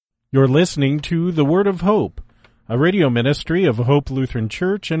You're listening to The Word of Hope, a radio ministry of Hope Lutheran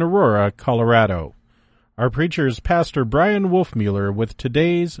Church in Aurora, Colorado. Our preacher is Pastor Bryan Wolfmueller with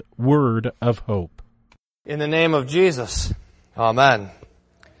today's Word of Hope. In the name of Jesus, Amen.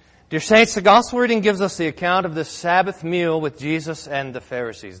 Dear Saints, the Gospel reading gives us the account of this Sabbath meal with Jesus and the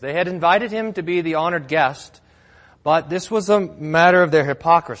Pharisees. They had invited him to be the honored guest, but this was a matter of their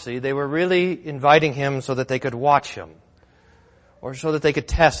hypocrisy. They were really inviting him so that they could watch him, or so that they could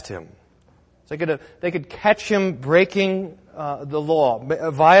test him. So they could catch him breaking the law,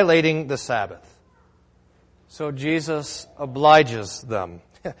 violating the Sabbath. So Jesus obliges them.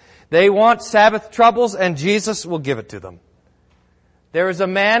 They want Sabbath troubles, and Jesus will give it to them. There is a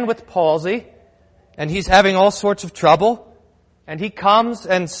man with palsy, and he's having all sorts of trouble, and he comes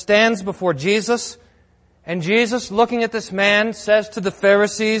and stands before Jesus, and Jesus, looking at this man, says to the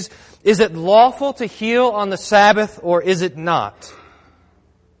Pharisees, "Is it lawful to heal on the Sabbath, or is it not?"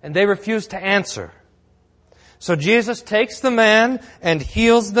 And they refuse to answer. So Jesus takes the man and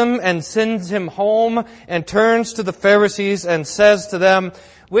heals them and sends him home and turns to the Pharisees and says to them,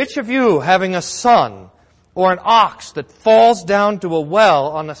 "Which of you, having a son or an ox that falls down to a well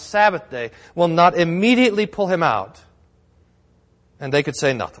on a Sabbath day, will not immediately pull him out?" And they could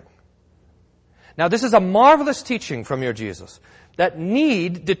say nothing. Now this is a marvelous teaching from your Jesus, that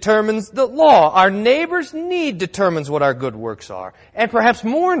need determines the law. Our neighbor's need determines what our good works are. And perhaps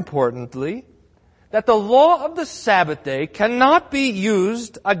more importantly, that the law of the Sabbath day cannot be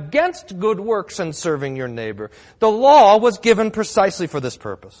used against good works and serving your neighbor. The law was given precisely for this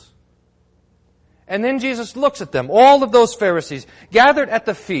purpose. And then Jesus looks at them, all of those Pharisees gathered at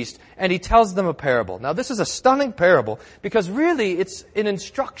the feast, and he tells them a parable. Now this is a stunning parable because really it's an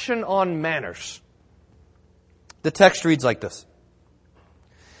instruction on manners. The text reads like this.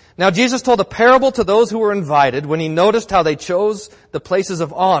 Now Jesus told a parable to those who were invited when he noticed how they chose the places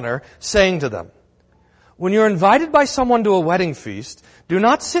of honor, saying to them, "When you're invited by someone to a wedding feast, do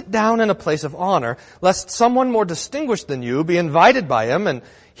not sit down in a place of honor, lest someone more distinguished than you be invited by him, and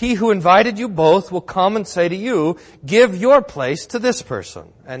he who invited you both will come and say to you, 'Give your place to this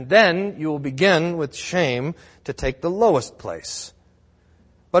person.' And then you will begin with shame to take the lowest place.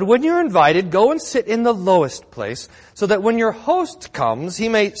 But when you're invited, go and sit in the lowest place, so that when your host comes, he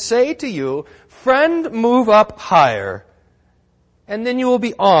may say to you, 'Friend, move up higher.' And then you will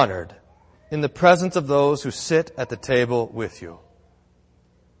be honored in the presence of those who sit at the table with you.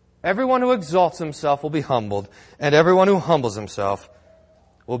 Everyone who exalts himself will be humbled, and everyone who humbles himself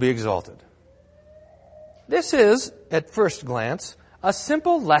will be exalted." This is, at first glance, a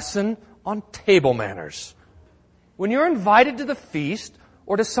simple lesson on table manners. When you're invited to the feast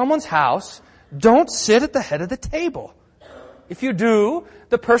or to someone's house, don't sit at the head of the table. If you do,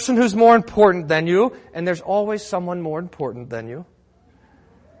 the person who's more important than you, and there's always someone more important than you,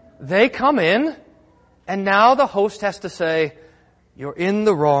 they come in, and now the host has to say, "You're in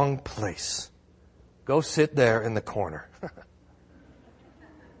the wrong place. Go sit there in the corner."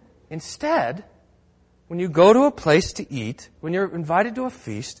 Instead, when you go to a place to eat, when you're invited to a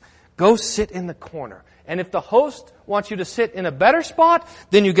feast, go sit in the corner. And if the host wants you to sit in a better spot,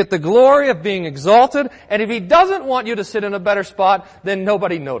 then you get the glory of being exalted. And if he doesn't want you to sit in a better spot, then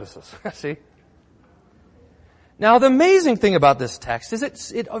nobody notices. See? Now, the amazing thing about this text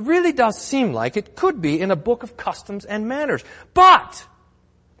is it really does seem like it could be in a book of customs and manners. But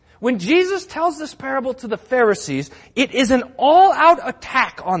when Jesus tells this parable to the Pharisees, it is an all-out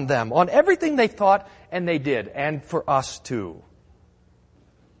attack on them, on everything they thought and they did, and for us too.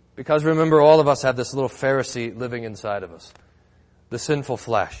 Because remember, all of us have this little Pharisee living inside of us, the sinful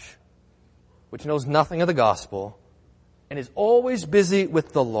flesh, which knows nothing of the gospel and is always busy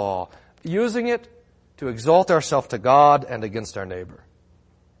with the law, using it to exalt ourselves to God and against our neighbor.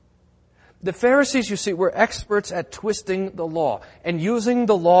 The Pharisees, you see, were experts at twisting the law and using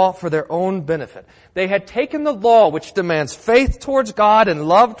the law for their own benefit. They had taken the law, which demands faith towards God and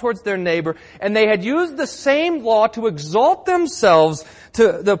love towards their neighbor, and they had used the same law to exalt themselves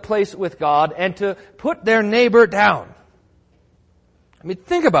to the place with God and to put their neighbor down. I mean,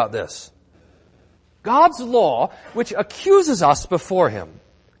 think about this. God's law, which accuses us before Him,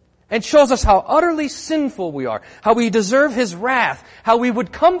 and shows us how utterly sinful we are, how we deserve His wrath, how we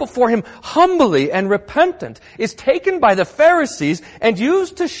would come before Him humbly and repentant, is taken by the Pharisees and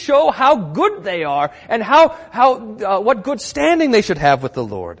used to show how good they are and what good standing they should have with the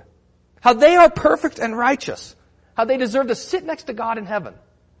Lord. How they are perfect and righteous. How they deserve to sit next to God in heaven.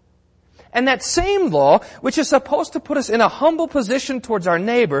 And that same law, which is supposed to put us in a humble position towards our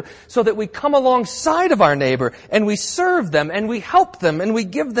neighbor so that we come alongside of our neighbor and we serve them and we help them and we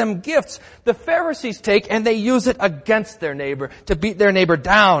give them gifts, the Pharisees take and they use it against their neighbor, to beat their neighbor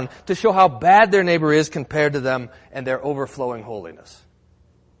down, to show how bad their neighbor is compared to them and their overflowing holiness.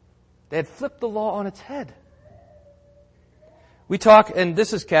 They had flipped the law on its head. We talk, and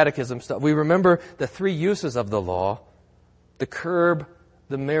this is catechism stuff, we remember the three uses of the law: the curb,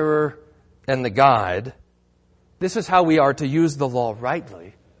 the mirror, and the guide. This is how we are to use the law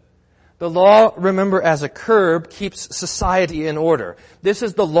rightly. The law, remember, as a curb, keeps society in order. This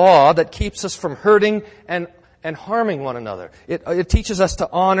is the law that keeps us from hurting and harming one another. It teaches us to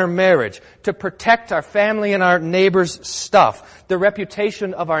honor marriage, to protect our family and our neighbor's stuff, the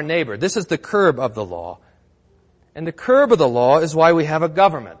reputation of our neighbor. This is the curb of the law. And the curb of the law is why we have a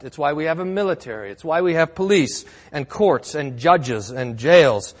government. It's why we have a military. It's why we have police and courts and judges and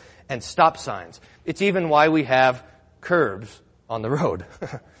jails and stop signs. It's even why we have curbs on the road.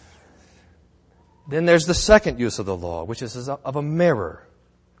 Then there's the second use of the law, which is of a mirror.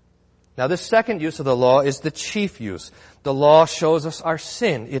 Now, this second use of the law is the chief use. The law shows us our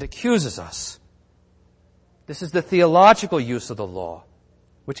sin. It accuses us. This is the theological use of the law,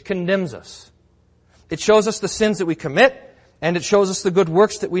 which condemns us. It shows us the sins that we commit, and it shows us the good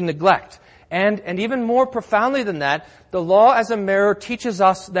works that we neglect. And even more profoundly than that, the law as a mirror teaches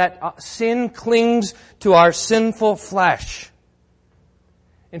us that sin clings to our sinful flesh.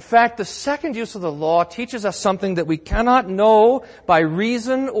 In fact, the second use of the law teaches us something that we cannot know by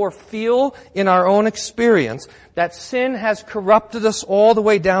reason or feel in our own experience, that sin has corrupted us all the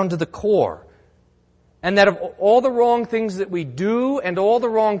way down to the core. And that of all the wrong things that we do and all the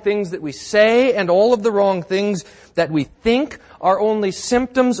wrong things that we say and all of the wrong things that we think are only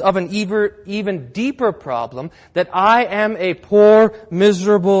symptoms of an even deeper problem, that I am a poor,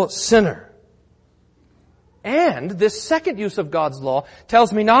 miserable sinner. And this second use of God's law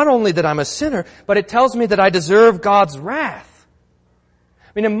tells me not only that I'm a sinner, but it tells me that I deserve God's wrath.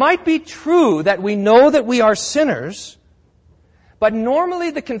 I mean, it might be true that we know that we are sinners, but normally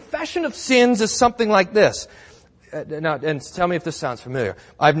the confession of sins is something like this. Now, and tell me if this sounds familiar.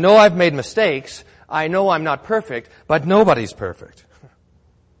 I know I've made mistakes. I know I'm not perfect, but nobody's perfect.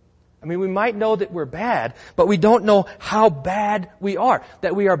 I mean, we might know that we're bad, but we don't know how bad we are.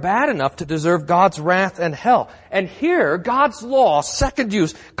 That we are bad enough to deserve God's wrath and hell. And here, God's law, second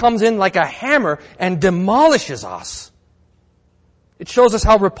use, comes in like a hammer and demolishes us. It shows us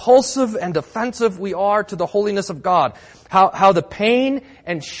how repulsive and offensive we are to the holiness of God. How the pain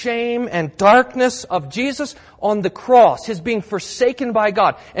and shame and darkness of Jesus on the cross, His being forsaken by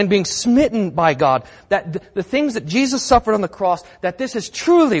God and being smitten by God, that the things that Jesus suffered on the cross, that this is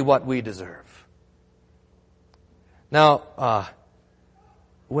truly what we deserve. Now,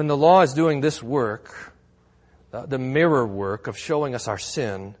 when the law is doing this work, the mirror work of showing us our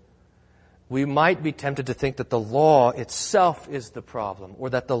sin, we might be tempted to think that the law itself is the problem, or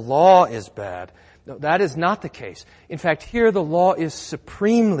that the law is bad. No, that is not the case. In fact, here the law is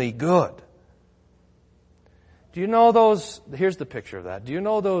supremely good. Do you know those, here's the picture of that. Do you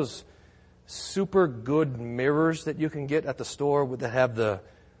know those super good mirrors that you can get at the store that have the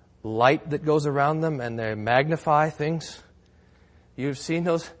light that goes around them and they magnify things? You've seen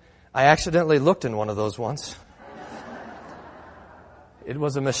those? I accidentally looked in one of those once. It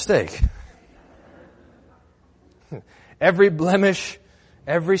was a mistake. Every blemish,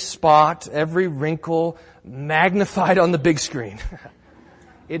 every spot, every wrinkle magnified on the big screen.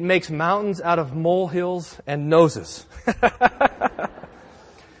 It makes mountains out of molehills and noses.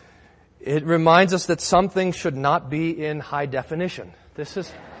 It reminds us that something should not be in high definition. This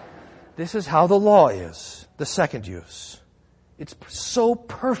is how the law is, the second use. It's so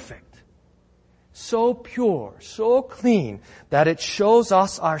perfect, so pure, so clean that it shows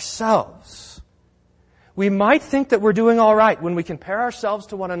us ourselves. We might think that we're doing all right when we compare ourselves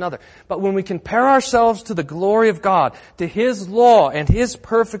to one another. But when we compare ourselves to the glory of God, to His law and His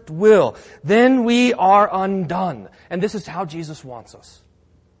perfect will, then we are undone. And this is how Jesus wants us.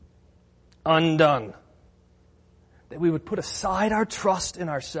 Undone. That we would put aside our trust in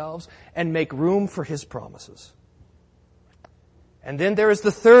ourselves and make room for His promises. And then there is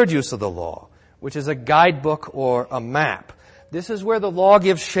the third use of the law, which is a guidebook or a map. This is where the law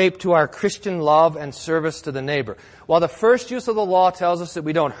gives shape to our Christian love and service to the neighbor. While the first use of the law tells us that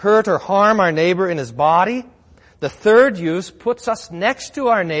we don't hurt or harm our neighbor in his body, the third use puts us next to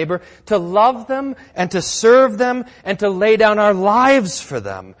our neighbor to love them and to serve them and to lay down our lives for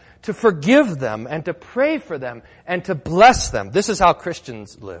them, to forgive them and to pray for them and to bless them. This is how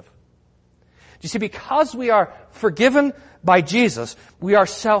Christians live. You see, because we are forgiven by Jesus, we are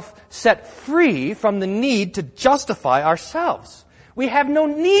set free from the need to justify ourselves. We have no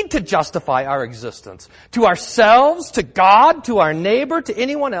need to justify our existence to ourselves, to God, to our neighbor, to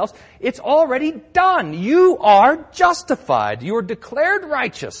anyone else. It's already done. You are justified. You are declared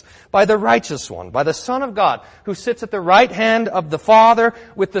righteous by the righteous one, by the Son of God, who sits at the right hand of the Father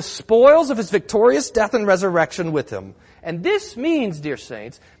with the spoils of His victorious death and resurrection with Him. And this means, dear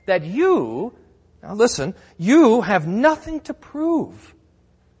saints, that you, now listen, you have nothing to prove.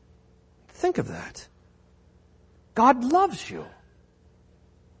 Think of that. God loves you.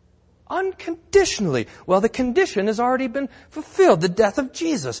 Unconditionally. Well, the condition has already been fulfilled, the death of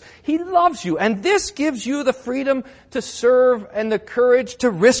Jesus. He loves you, and this gives you the freedom to serve and the courage to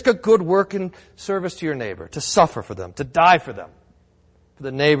risk a good work in service to your neighbor, to suffer for them, to die for them, for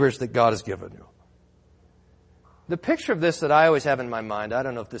the neighbors that God has given you. The picture of this that I always have in my mind, I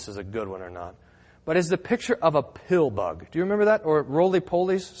don't know if this is a good one or not, but is the picture of a pill bug. Do you remember that? Or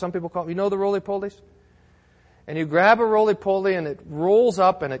roly-polies, some people call it. You know the roly-polies? And you grab a roly-poly and it rolls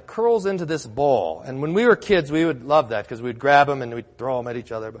up and it curls into this ball. And when we were kids, we would love that because we'd grab them and we'd throw them at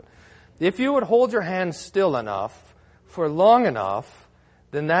each other. But if you would hold your hand still enough for long enough,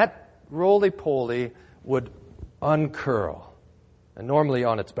 then that roly-poly would uncurl. And normally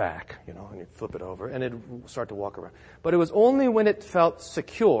on its back, and you flip it over and it would start to walk around. But it was only when it felt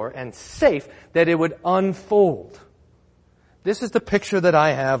secure and safe that it would unfold. This is the picture that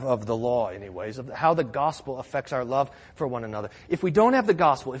I have of the law, anyways, of how the gospel affects our love for one another. If we don't have the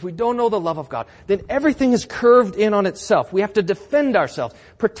gospel, if we don't know the love of God, then everything is curved in on itself. We have to defend ourselves,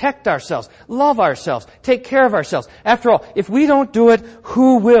 protect ourselves, love ourselves, take care of ourselves. After all, if we don't do it,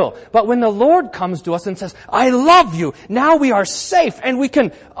 who will? But when the Lord comes to us and says, I love you, now we are safe and we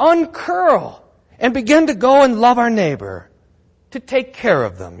can uncurl and begin to go and love our neighbor, to take care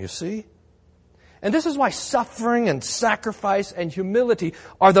of them, you see? And this is why suffering and sacrifice and humility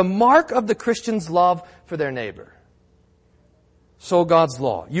are the mark of the Christian's love for their neighbor. So God's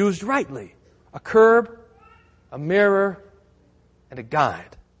law, used rightly, a curb, a mirror, and a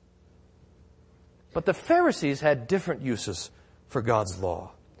guide. But the Pharisees had different uses for God's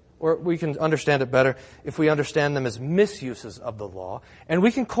law. Or we can understand it better if we understand them as misuses of the law. And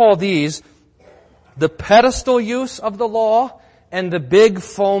we can call these the pedestal use of the law and the big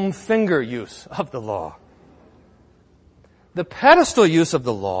foam finger use of the law. The pedestal use of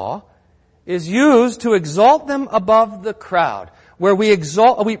the law is used to exalt them above the crowd, where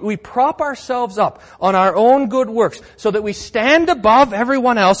we prop ourselves up on our own good works so that we stand above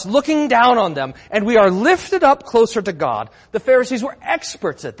everyone else, looking down on them, and we are lifted up closer to God. The Pharisees were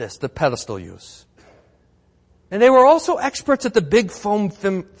experts at this, the pedestal use. And they were also experts at the big foam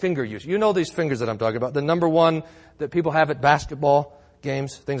finger use. You know these fingers that I'm talking about, the number one that people have at basketball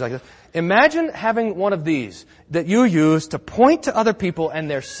games, things like that. Imagine having one of these that you use to point to other people and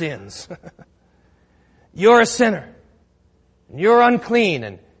their sins. You're a sinner. And you're unclean.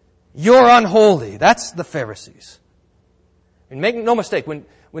 And you're unholy. That's the Pharisees. And make no mistake, when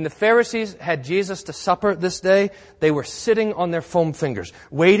the Pharisees had Jesus to supper this day, they were sitting on their foam fingers,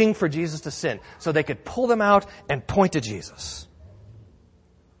 waiting for Jesus to sin, so they could pull them out and point to Jesus.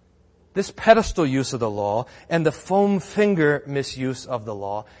 This pedestal use of the law and the foam finger misuse of the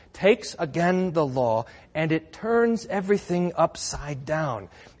law takes again the law and it turns everything upside down.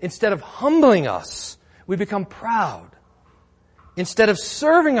 Instead of humbling us, we become proud. Instead of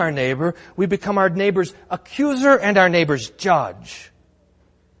serving our neighbor, we become our neighbor's accuser and our neighbor's judge.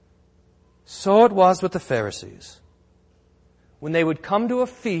 So it was with the Pharisees. When they would come to a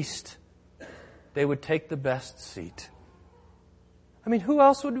feast, they would take the best seat. I mean, who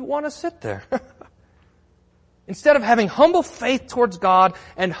else would want to sit there? Instead of having humble faith towards God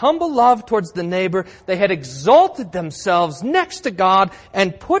and humble love towards the neighbor, they had exalted themselves next to God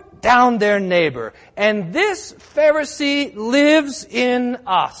and put down their neighbor. And this Pharisee lives in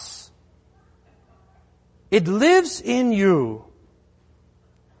us. It lives in you.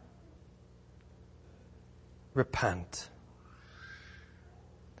 Repent.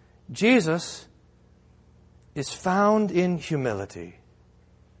 Jesus is found in humility.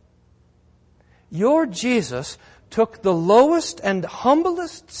 Your Jesus took the lowest and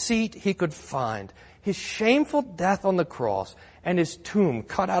humblest seat he could find, his shameful death on the cross, and his tomb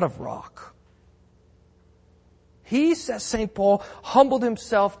cut out of rock. He, says St. Paul, humbled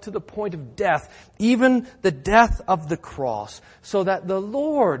himself to the point of death, even the death of the cross, so that the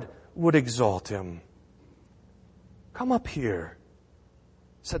Lord would exalt him. Come up here,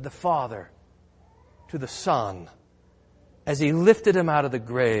 said the Father to the Son, as he lifted him out of the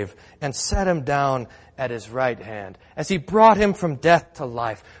grave and set him down at his right hand, as he brought him from death to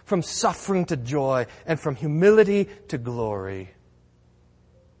life, from suffering to joy, and from humility to glory.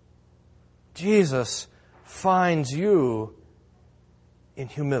 Jesus finds you in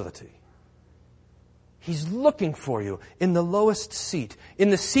humility. He's looking for you in the lowest seat, in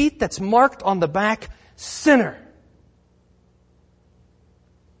the seat that's marked on the back, sinner.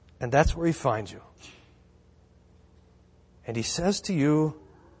 And that's where he finds you. And he says to you,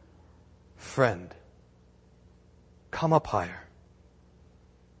 friend, come up higher.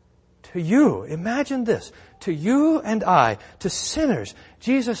 To you, imagine this, to you and I, to sinners,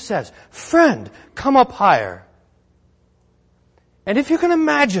 Jesus says, friend, come up higher. And if you can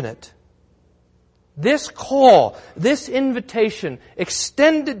imagine it, this call, this invitation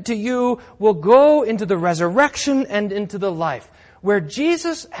extended to you will go into the resurrection and into the life, where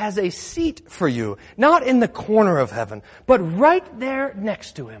Jesus has a seat for you, not in the corner of heaven, but right there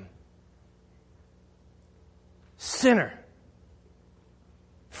next to him. Sinner,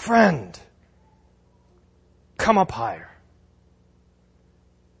 friend, come up higher.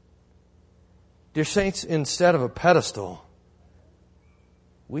 Dear saints, instead of a pedestal,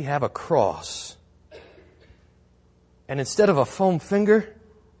 we have a cross. And instead of a foam finger,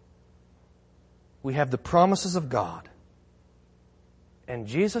 we have the promises of God and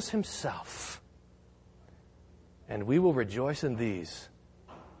Jesus himself. And we will rejoice in these,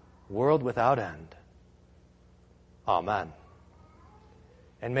 world without end. Amen.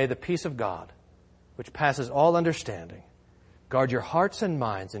 And may the peace of God, which passes all understanding, guard your hearts and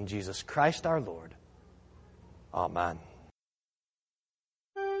minds in Jesus Christ our Lord. Amen.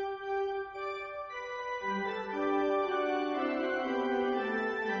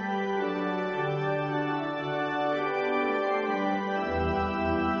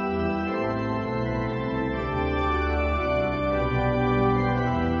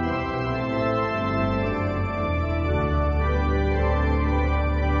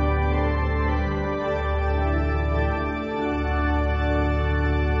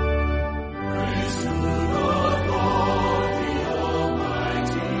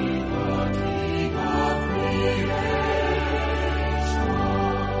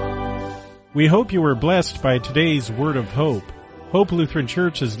 We hope you were blessed by today's Word of Hope. Hope Lutheran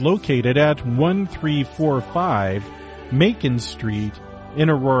Church is located at 1345 Macon Street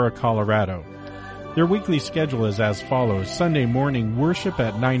in Aurora, Colorado. Their weekly schedule is as follows: Sunday morning worship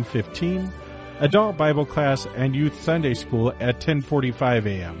at 9:15, adult Bible class and youth Sunday school at 10:45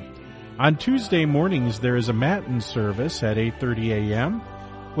 a.m. On Tuesday mornings there is a Matin service at 8:30 a.m.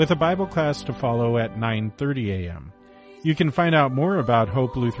 with a Bible class to follow at 9:30 a.m. You can find out more about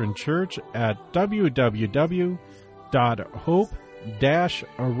Hope Lutheran Church at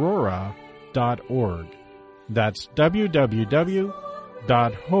www.hope-aurora.org. That's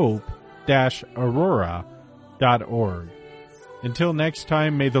www.hope-aurora.org. Until next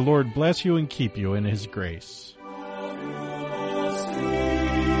time, may the Lord bless you and keep you in His grace.